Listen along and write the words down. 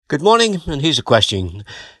Good morning, and here's a question.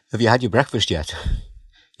 Have you had your breakfast yet?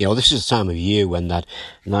 This is the time of year when that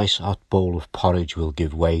nice hot bowl of porridge will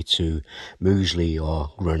give way to muesli or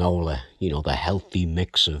granola, the healthy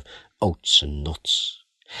mix of oats and nuts.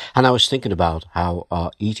 And I was thinking about how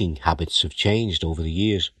our eating habits have changed over the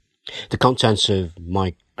years. The contents of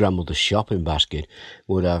my grandmother's shopping basket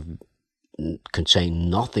would have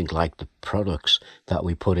contained nothing like the products that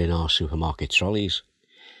we put in our supermarket trolleys.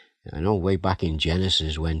 I know way back in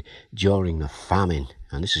Genesis when during the famine,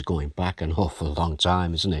 and this is going back an awful long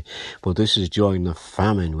time, isn't it? But this is during the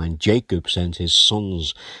famine when Jacob sent his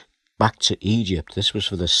sons back to Egypt. This was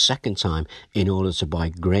for the second time in order to buy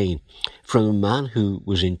grain from a man who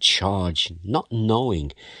was in charge, not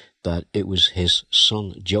knowing that it was his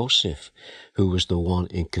son Joseph who was the one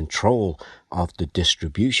in control of the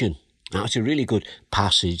distribution. Now, it's a really good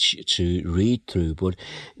passage to read through, but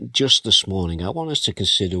just this morning, I want us to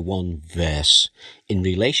consider one verse in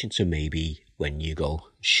relation to maybe when you go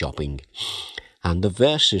shopping. And the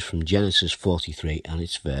verse is from Genesis 43, and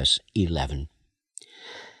it's verse 11.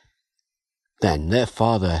 Then their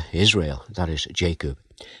father Israel, that is Jacob,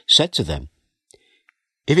 said to them,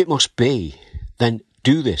 "If it must be, then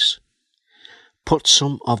do this. Put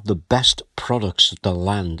some of the best products of the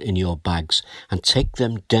land in your bags and take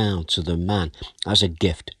them down to the man as a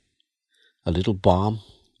gift. A little balm,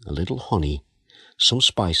 a little honey, some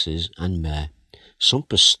spices and myrrh, some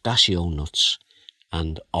pistachio nuts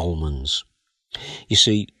and almonds." You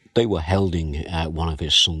see, they were holding one of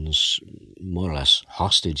his sons more or less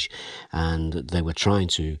hostage, and they were trying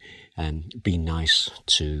to be nice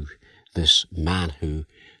to this man who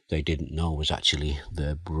they didn't know was actually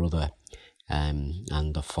their brother.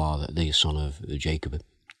 And the son of Jacob,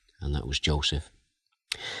 and that was Joseph.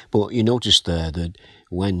 But you notice there that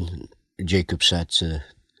when Jacob said to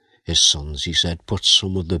his sons, he said, put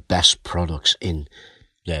some of the best products in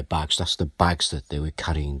their bags. That's the bags that they were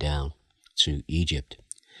carrying down to Egypt.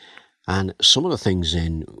 And some of the things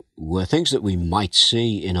in were things that we might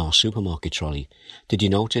see in our supermarket trolley. Did you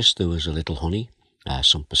notice there was a little honey,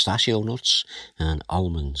 some pistachio nuts and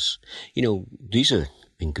almonds? These are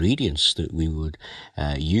ingredients that we would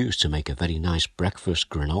use to make a very nice breakfast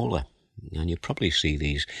granola. And you probably see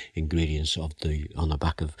these ingredients on the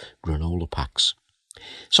back of granola packs.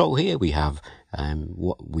 So here we have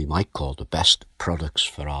what we might call the best products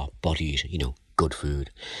for our bodies, good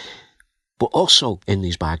food. But also in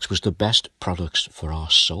these bags was the best products for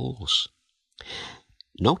our souls.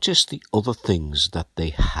 Notice the other things that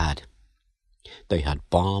they had. They had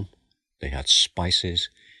balm, they had spices,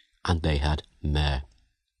 and they had myrrh.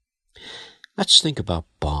 Let's think about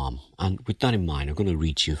balm, and with that in mind, I'm going to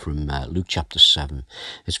read to you from Luke chapter 7.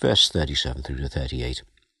 It's verse 37 through to 38.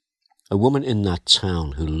 A woman in that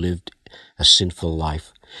town who lived a sinful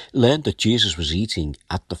life learned that Jesus was eating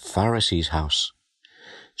at the Pharisee's house.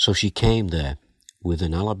 So she came there with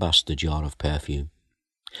an alabaster jar of perfume.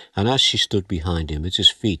 And as she stood behind him at his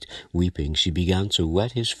feet, weeping, she began to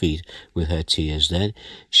wet his feet with her tears. Then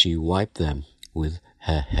she wiped them with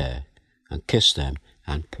her hair and kissed them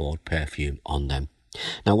and poured perfume on them.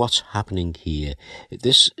 Now, what's happening here?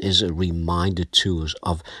 This is a reminder to us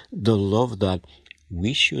of the love that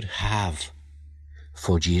we should have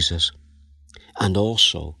for Jesus. And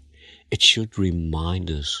also, it should remind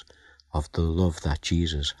us of the love that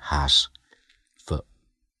Jesus has for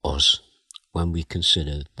us. When we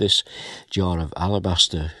consider this jar of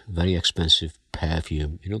alabaster, very expensive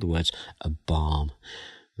perfume, in other words, a balm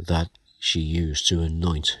that she used to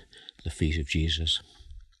anoint the feet of Jesus.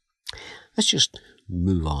 Let's just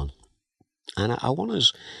move on. And I want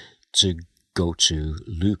us to go to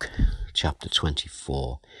Luke chapter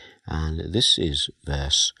 24, and this is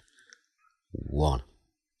verse 1.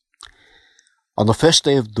 On the first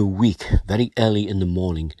day of the week, very early in the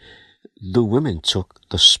morning, the women took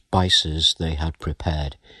the spices they had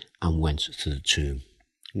prepared and went to the tomb.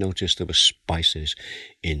 Notice there were spices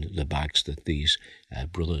in the bags that these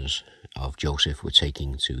brothers of Joseph were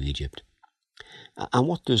taking to Egypt. And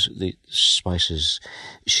what does the spices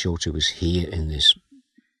show to us here in this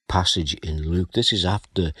passage in Luke? This is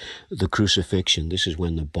after the crucifixion. This is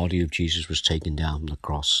when the body of Jesus was taken down from the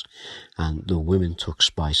cross, and the women took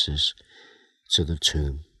spices to the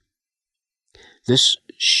tomb. This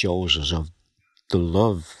shows us of the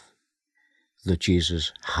love that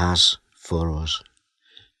Jesus has for us,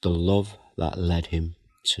 the love that led him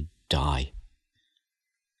to die.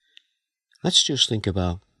 Let's just think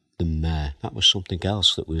about the myrrh. That was something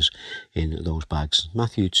else that was in those bags.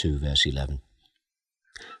 Matthew 2 verse 11.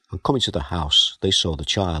 And coming to the house, they saw the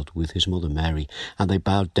child with his mother Mary, and they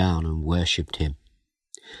bowed down and worshipped him.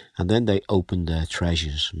 And then they opened their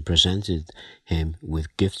treasures and presented him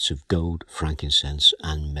with gifts of gold, frankincense,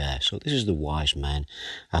 and myrrh. So this is the wise men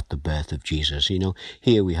at the birth of Jesus. You know,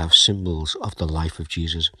 here we have symbols of the life of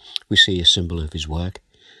Jesus. We see a symbol of his work.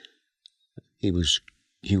 He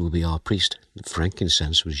will be our priest.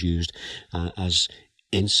 Frankincense was used as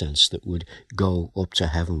incense that would go up to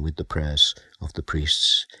heaven with the prayers of the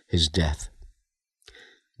priests. His death,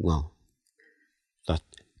 well, that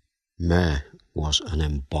myrrh was an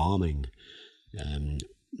embalming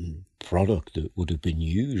product that would have been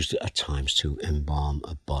used at times to embalm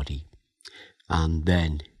a body. And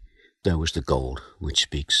then there was the gold, which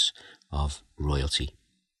speaks of royalty,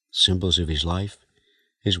 symbols of his life,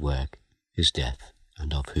 his work, his death,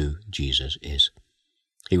 and of who Jesus is.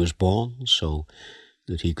 He was born so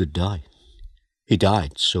that he could die. He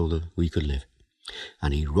died so that we could live.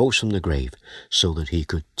 And he rose from the grave so that he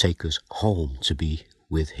could take us home to be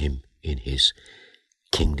with him in his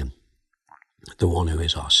kingdom. The one who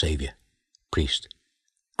is our Saviour, priest,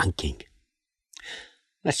 and King.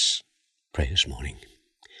 Let's pray this morning.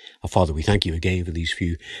 Our Father, we thank you again for these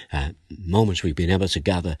few moments we've been able to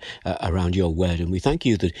gather around your word. And we thank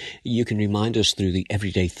you that you can remind us through the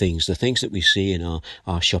everyday things, the things that we see in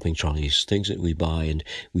our shopping trolleys, things that we buy and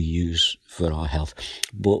we use for our health.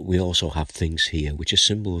 But we also have things here which are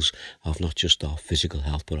symbols of not just our physical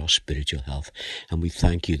health, but our spiritual health. And we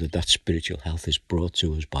thank you that that spiritual health is brought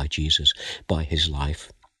to us by Jesus, by his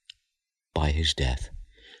life, by his death,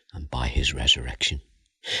 and by his resurrection.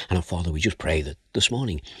 And our Father, we just pray that this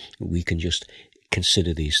morning we can just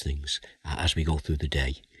consider these things as we go through the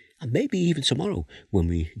day. And maybe even tomorrow when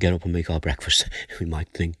we get up and make our breakfast, we might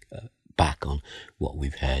think back on what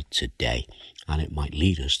we've heard today. And it might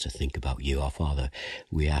lead us to think about you, our Father.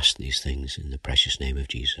 We ask these things in the precious name of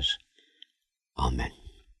Jesus. Amen.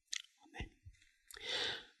 Amen.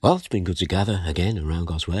 Well, it's been good to gather again around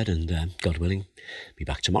God's word, and God willing, be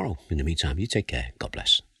back tomorrow. In the meantime, you take care. God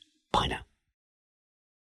bless. Bye now.